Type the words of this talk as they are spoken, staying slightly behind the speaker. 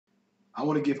I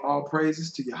want to give all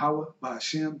praises to Yahweh,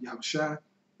 Ba'ashem, Yahushua,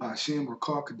 Ba'ashem,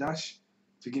 Rakal Kadash,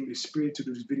 to give me the spirit to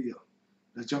do this video.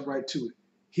 Let's jump right to it.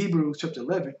 Hebrews chapter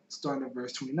 11, starting at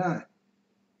verse 29.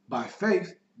 By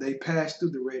faith, they passed through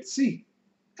the Red Sea,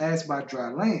 as by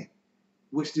dry land,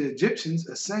 which the Egyptians,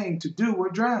 essaying to do, were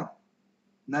drowned.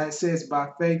 Now it says,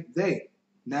 by faith, they.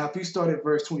 Now, if you start at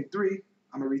verse 23,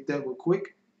 I'm going to read that real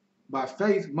quick. By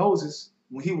faith, Moses,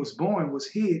 when he was born, was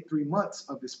hid 3 months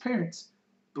of his parents,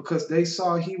 because they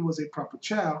saw he was a proper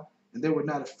child, and they were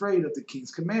not afraid of the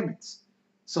king's commandments.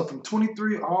 So from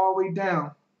 23 all the way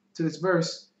down to this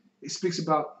verse, it speaks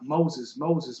about Moses,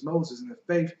 and the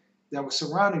faith that was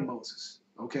surrounding Moses.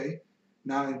 Okay?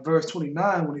 Now in verse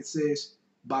 29, when it says,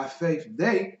 by faith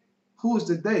they, who is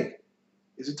the they?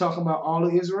 Is it talking about all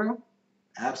of Israel?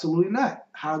 Absolutely not.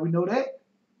 How do we know that?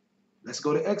 Let's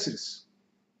go to Exodus.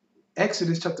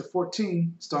 Exodus chapter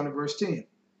 14, starting at verse 10.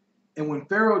 And when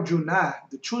Pharaoh drew nigh,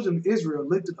 the children of Israel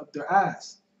lifted up their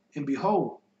eyes, and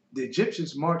behold, the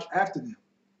Egyptians marched after them,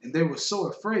 and they were so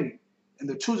afraid. And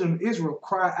the children of Israel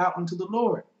cried out unto the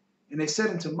Lord. And they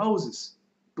said unto Moses,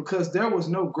 because there was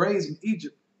no graves in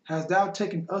Egypt, hast thou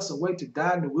taken us away to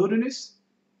die in the wilderness?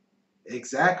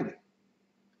 Exactly.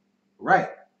 Right.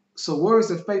 So where is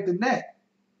the faith in that?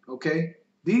 Okay.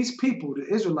 These people,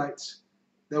 the Israelites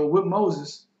that were with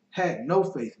Moses, had no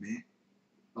faith, man.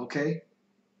 Okay.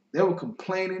 They were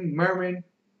complaining, murmuring,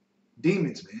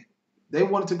 demons, man. They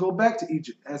wanted to go back to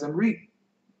Egypt, as I'm reading.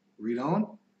 Read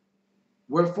on.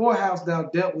 Wherefore hast thou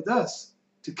dealt with us,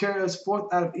 to carry us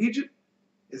forth out of Egypt?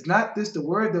 Is not this the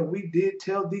word that we did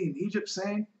tell thee in Egypt,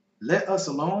 saying, let us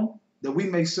alone, that we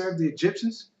may serve the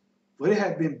Egyptians? For it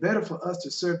had been better for us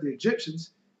to serve the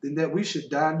Egyptians than that we should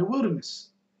die in the wilderness.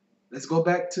 Let's go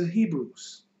back to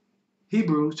Hebrews.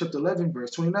 Hebrews chapter 11,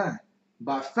 verse 29.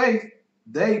 By faith,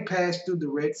 they passed through the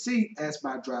Red Sea as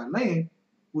by dry land,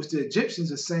 which the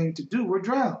Egyptians, essaying to do, were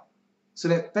drowned. So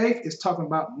that faith is talking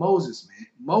about Moses, man.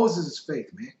 Moses' faith,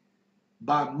 man.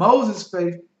 By Moses'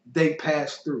 faith, they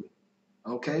passed through.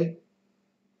 Okay?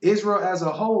 Israel as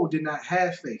a whole did not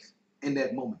have faith in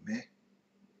that moment, man.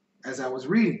 As I was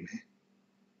reading,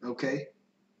 man. Okay?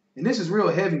 And this is real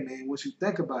heavy, man, once you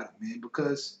think about it, man,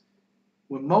 because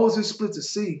when Moses split the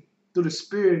sea through the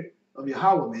spirit of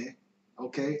Yahweh, man,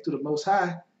 okay, through the Most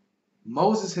High,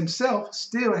 Moses himself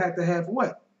still had to have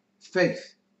what?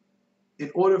 Faith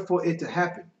in order for it to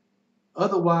happen.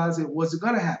 Otherwise, it wasn't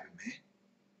going to happen, man.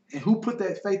 And who put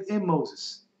that faith in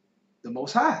Moses? The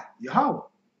Most High, Yahweh.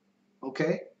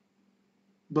 Okay?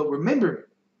 But remember,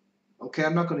 okay,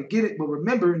 I'm not going to get it, but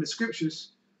remember in the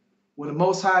scriptures, when the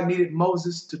Most High needed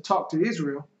Moses to talk to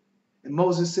Israel, and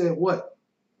Moses said what?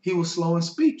 He was slow in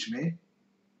speech, man.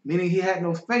 Meaning he had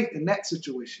no faith in that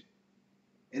situation.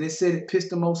 And it said it pissed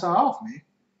the Most High off, man.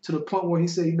 To the point where he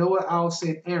said, you know what? I'll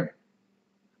send Aaron.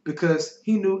 Because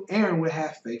he knew Aaron would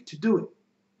have faith to do it.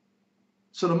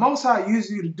 So the Most High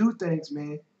uses you to do things,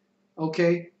 man.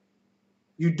 Okay?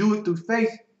 You do it through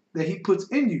faith that he puts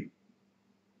in you.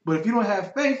 But if you don't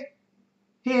have faith,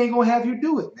 he ain't going to have you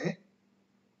do it, man.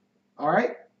 All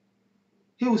right?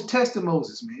 He was testing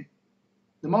Moses, man.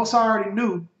 The Most High already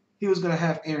knew he was going to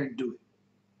have Aaron do it.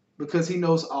 Because he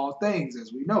knows all things,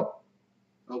 as we know.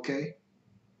 Okay?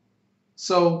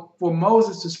 So for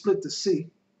Moses to split the sea,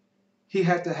 he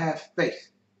had to have faith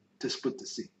to split the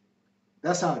sea.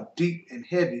 That's how deep and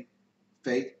heavy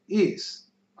faith is.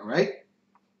 All right?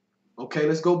 Okay,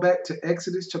 let's go back to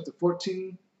Exodus chapter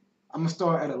 14. I'm going to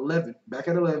start at 11. Back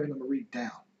at 11, I'm going to read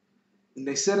down. And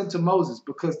they said unto Moses,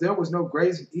 because there was no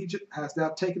graves in Egypt, hast thou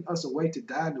taken us away to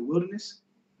die in the wilderness?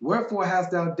 Wherefore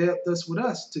hast thou dealt thus with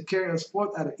us, to carry us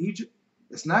forth out of Egypt?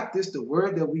 Is not this the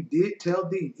word that we did tell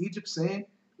thee in Egypt, saying,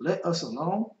 let us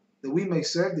alone, that we may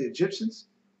serve the Egyptians?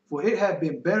 For it had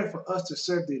been better for us to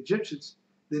serve the Egyptians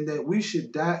than that we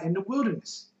should die in the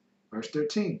wilderness. Verse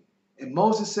 13. And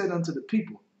Moses said unto the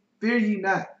people, fear ye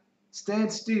not,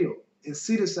 stand still, and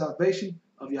see the salvation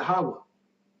of Yahweh.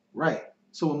 Right.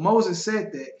 So when Moses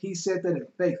said that, he said that in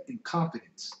faith, in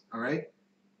confidence. All right.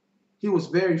 He was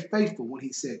very faithful when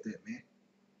he said that, man.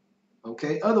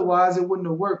 Okay. Otherwise, it wouldn't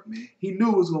have worked, man. He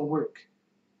knew it was going to work.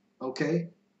 Okay.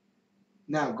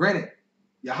 Now, granted,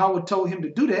 Yahweh told him to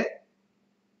do that.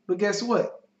 But guess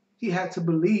what? He had to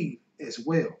believe as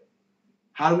well.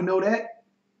 How do we know that?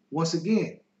 Once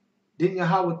again, didn't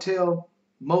Yahweh tell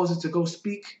Moses to go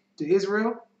speak to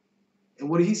Israel? And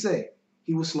what did he say?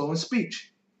 He was slow in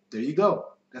speech. There you go.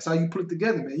 That's how you put it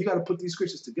together, man. You got to put these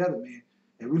scriptures together, man,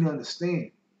 and really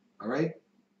understand. All right?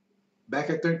 Back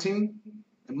at 13,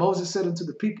 and Moses said unto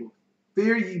the people,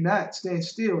 fear ye not, stand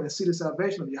still, and see the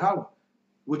salvation of Yahweh,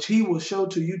 which he will show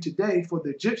to you today. For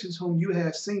the Egyptians whom you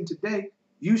have seen today,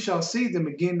 You shall see them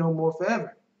again no more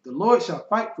forever. The Lord shall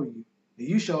fight for you, and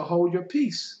you shall hold your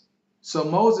peace. So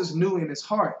Moses knew in his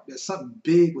heart that something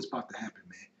big was about to happen,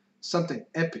 man. Something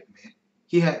epic, man.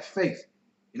 He had faith,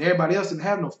 and everybody else didn't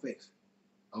have no faith.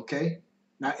 Okay?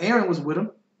 Now Aaron was with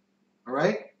him, all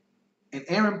right? And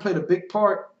Aaron played a big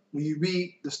part when you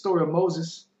read the story of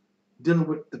Moses dealing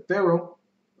with the Pharaoh,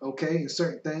 okay, and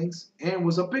certain things. Aaron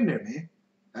was up in there, man.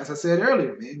 As I said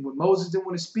earlier, man, when Moses didn't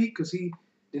want to speak because he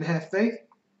didn't have faith,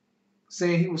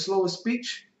 saying he was slow of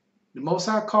speech, the Most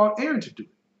High called Aaron to do it.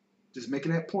 Just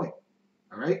making that point,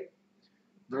 all right?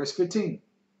 Verse 15.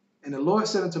 And the Lord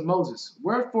said unto Moses,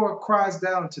 Wherefore criest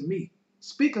thou unto me?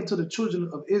 Speak unto the children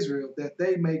of Israel that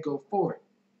they may go forward.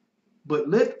 But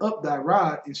lift up thy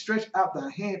rod and stretch out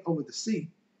thy hand over the sea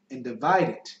and divide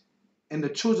it. And the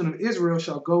children of Israel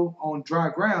shall go on dry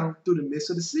ground through the midst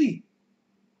of the sea.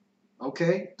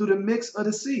 Okay, through the midst of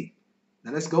the sea.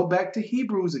 Now let's go back to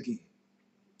Hebrews again.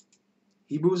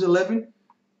 Hebrews 11,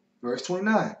 verse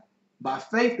 29. By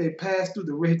faith they passed through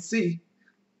the Red Sea.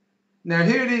 Now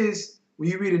here it is, when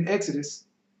you read in Exodus,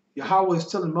 Yahweh is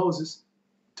telling Moses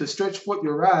to stretch forth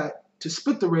your rod to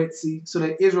split the Red Sea so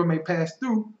that Israel may pass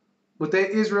through. But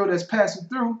that Israel that's passing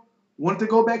through wanted to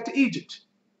go back to Egypt.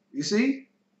 You see?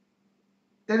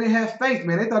 They didn't have faith,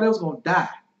 man. They thought they was going to die.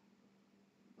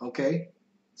 Okay?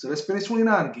 So let's finish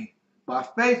 29 again. By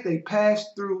faith they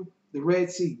passed through the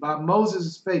Red Sea. By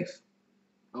Moses' faith.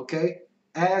 Okay?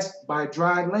 As by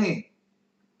dry land.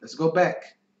 Let's go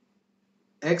back.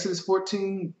 Exodus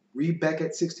 14, read back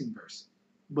at 16 verse.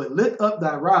 But lift up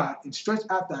thy rod and stretch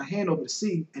out thy hand over the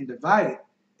sea and divide it.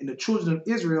 And the children of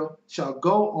Israel shall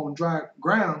go on dry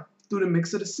ground through the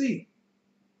midst of the sea.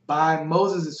 By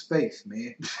Moses' faith,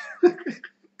 man.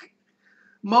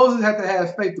 Moses had to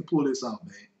have faith to pull this off,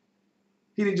 man.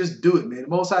 He didn't just do it, man. The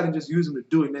Most High didn't just use him to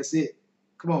do it, and that's it.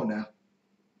 Come on now.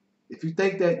 If you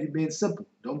think that, you're being simple.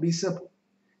 Don't be simple.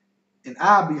 And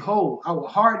behold, I will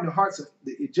harden the hearts of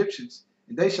the Egyptians,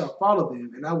 and they shall follow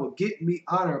them, and I will get me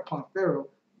honor upon Pharaoh,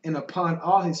 and upon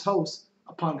all his hosts,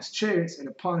 upon his chariots, and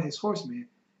upon his horsemen.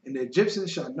 And the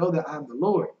Egyptians shall know that I am the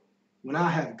Lord, when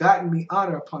I have gotten me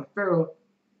honor upon Pharaoh,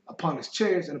 upon his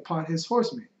chariots, and upon his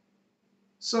horsemen.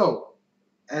 So,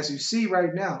 as you see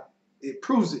right now, it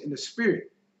proves it in the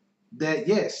spirit that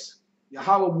yes,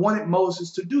 Yahweh wanted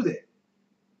Moses to do that.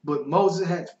 But Moses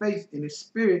had faith in his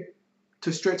spirit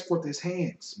to stretch forth his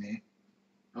hands, man.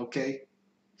 Okay?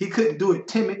 He couldn't do it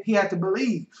timid. He had to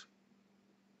believe.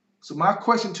 So my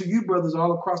question to you brothers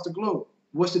all across the globe,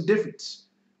 what's the difference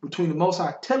between the Most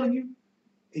High telling you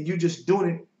and you just doing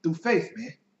it through faith,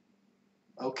 man?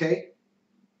 Okay?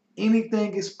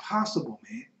 Anything is possible,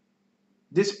 man.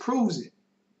 This proves it.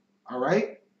 All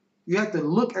right? You have to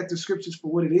look at the scriptures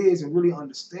for what it is and really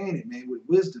understand it, man, with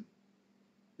wisdom.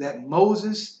 That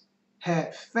Moses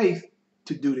had faith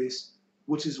to do this,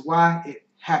 which is why it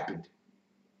happened.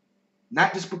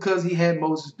 Not just because he had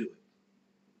Moses do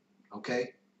it.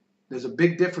 Okay? There's a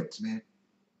big difference, man.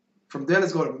 From there,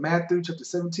 let's go to Matthew chapter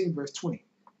 17, verse 20.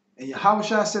 And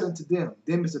Yahweh said unto them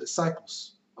is the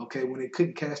disciples, okay, when they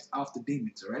couldn't cast off the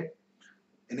demons, all right?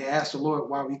 And they asked the Lord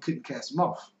why we couldn't cast them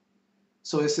off.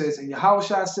 So it says, and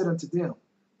Yahweh said unto them,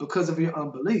 because of your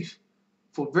unbelief.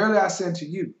 For verily I say unto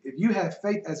you, if you have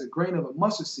faith as a grain of a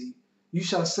mustard seed, you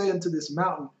shall say unto this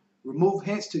mountain, remove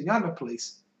hence to yonder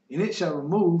place, and it shall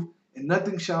remove, and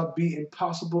nothing shall be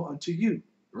impossible unto you.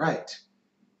 Right.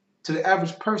 To the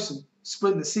average person,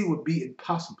 splitting the sea would be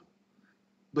impossible.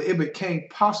 But it became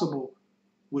possible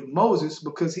with Moses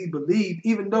because he believed,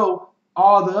 even though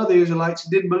all the other Israelites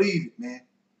didn't believe it, man.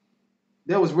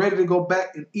 They was ready to go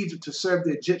back in Egypt to serve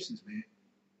the Egyptians, man.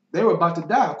 They were about to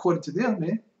die, according to them,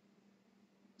 man.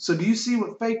 So do you see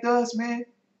what faith does, man?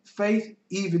 Faith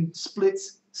even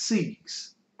splits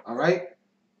seas, all right?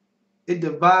 It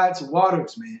divides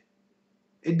waters, man.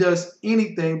 It does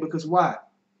anything because why?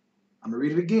 I'm going to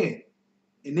read it again.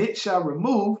 And it shall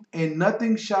remove, and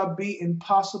nothing shall be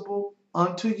impossible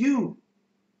unto you.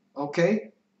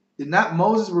 Okay? Did not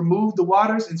Moses remove the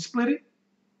waters and split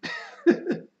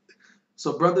it?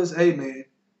 So brothers, hey man,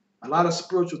 a lot of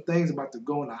spiritual things about to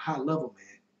go on a high level,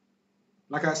 man.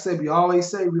 Like I said, we always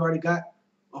say we already got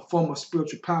a form of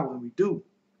spiritual power, and we do.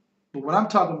 But what I'm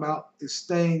talking about is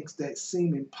things that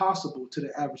seem impossible to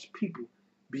the average people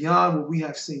beyond what we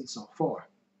have seen so far.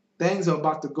 Things are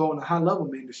about to go on a high level,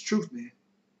 man. It's truth, man.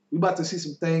 We about to see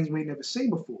some things we ain't never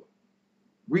seen before.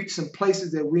 Reach some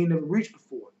places that we ain't never reached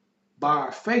before. By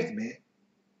our faith, man.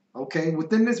 Okay?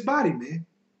 Within this body, man.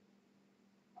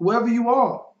 Whoever you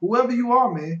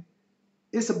are, man,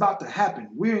 it's about to happen.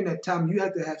 We're in that time. You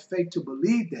have to have faith to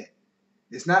believe that.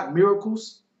 It's not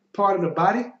miracles. part of the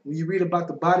body when you read about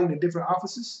the body and the different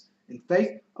offices in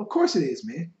faith? Of course it is,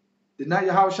 man. Did not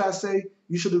Yahushua say,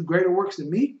 you shall do greater works than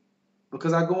me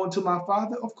because I go unto my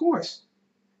Father? Of course.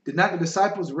 Did not the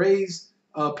disciples raise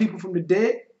people from the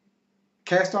dead,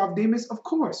 cast off demons? Of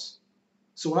course.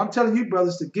 So what I'm telling you,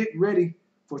 brothers, to get ready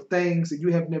for things that you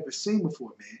have never seen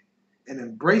before, man, and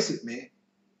embrace it, man,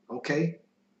 okay?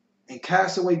 And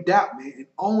cast away doubt, man, and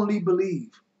only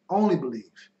believe. Only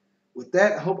believe. With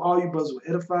that, I hope all you brothers were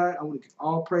edified. I want to give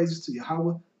all praises to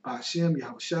Yahweh, Ba'ashem,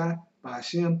 Yahushai,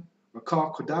 Ba'ashem,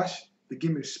 Rakal Kodash, for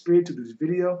giving me the spirit to do this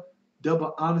video.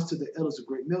 Double honors to the elders of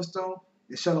Great Millstone.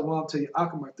 And shalom to your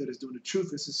Akamar that is doing the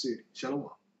truth and sincerity. Shalom.